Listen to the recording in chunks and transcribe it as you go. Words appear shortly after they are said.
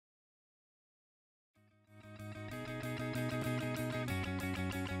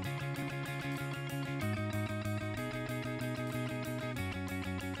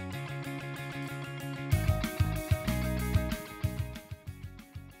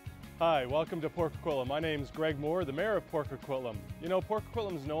Hi, welcome to Port Coquitlam. My name is Greg Moore, the Mayor of Port Coquitlam. You know, Port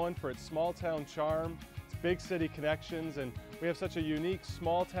Coquitlam is known for its small town charm, its big city connections, and we have such a unique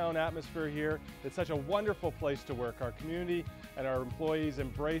small town atmosphere here. It's such a wonderful place to work. Our community and our employees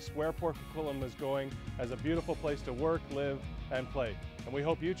embrace where Port Coquitlam is going as a beautiful place to work, live, and play. And we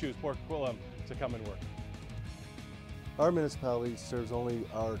hope you choose Port Coquitlam to come and work. Our municipality serves only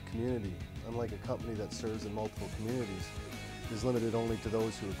our community, unlike a company that serves in multiple communities. Is limited only to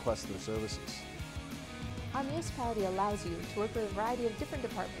those who request their services. Our municipality allows you to work with a variety of different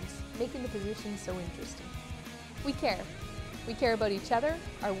departments, making the position so interesting. We care. We care about each other,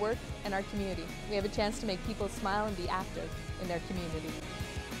 our work, and our community. We have a chance to make people smile and be active in their community.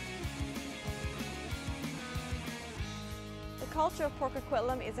 The culture of Port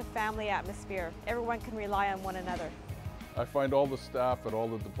Coquitlam is a family atmosphere. Everyone can rely on one another. I find all the staff at all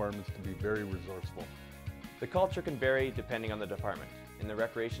the departments to be very resourceful. The culture can vary depending on the department. In the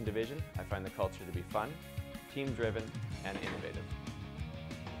Recreation Division, I find the culture to be fun, team-driven, and innovative.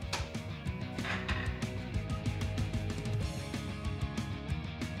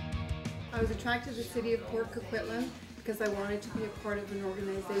 I was attracted to the city of Port Coquitlam because I wanted to be a part of an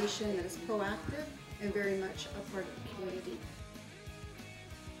organization that is proactive and very much a part of the community.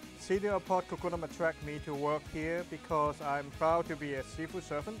 City of Port Coquitlam attracted me to work here because I'm proud to be a civil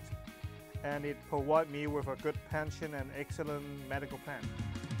servant, and it provides me with a good pension and excellent medical plan.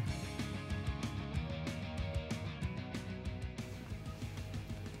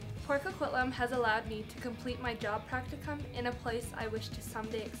 Port Coquitlam has allowed me to complete my job practicum in a place I wish to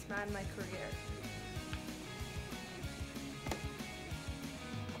someday expand my career.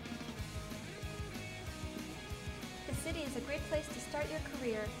 The city is a great place to start your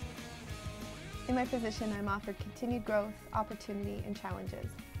career. In my position, I'm offered continued growth, opportunity, and challenges.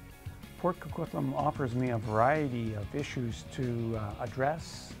 Port Coquitlam offers me a variety of issues to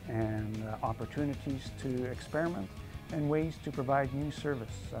address and opportunities to experiment and ways to provide new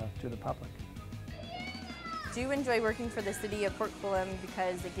service to the public. I do enjoy working for the city of Port Coquitlam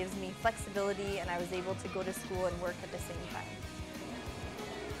because it gives me flexibility and I was able to go to school and work at the same time.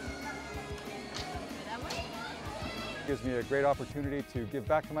 It gives me a great opportunity to give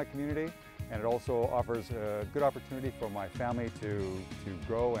back to my community, and it also offers a good opportunity for my family to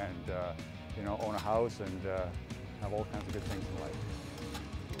grow and own a house and have all kinds of good things in life.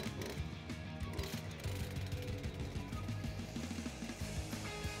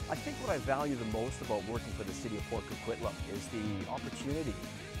 I think what I value the most about working for the city of Port Coquitlam is the opportunity,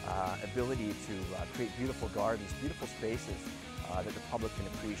 ability to create beautiful gardens, beautiful spaces that the public can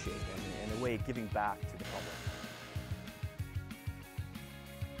appreciate, and in a way giving back to the public.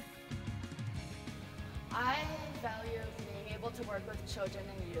 I value being able to work with children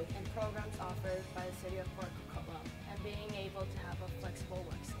and youth in programs offered by the city of Port Coquitlam and being able to have a flexible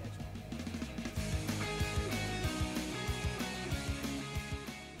work schedule.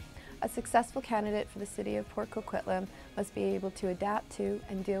 A successful candidate for the city of Port Coquitlam must be able to adapt to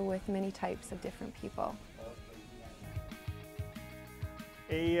and deal with many types of different people.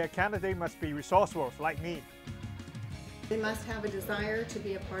 A candidate must be resourceful, like me. They must have a desire to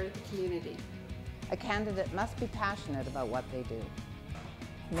be a part of the community. A candidate must be passionate about what they do.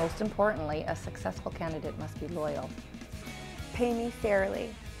 Most importantly, a successful candidate must be loyal. Pay me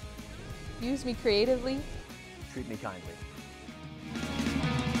fairly. Use me creatively. Treat me kindly.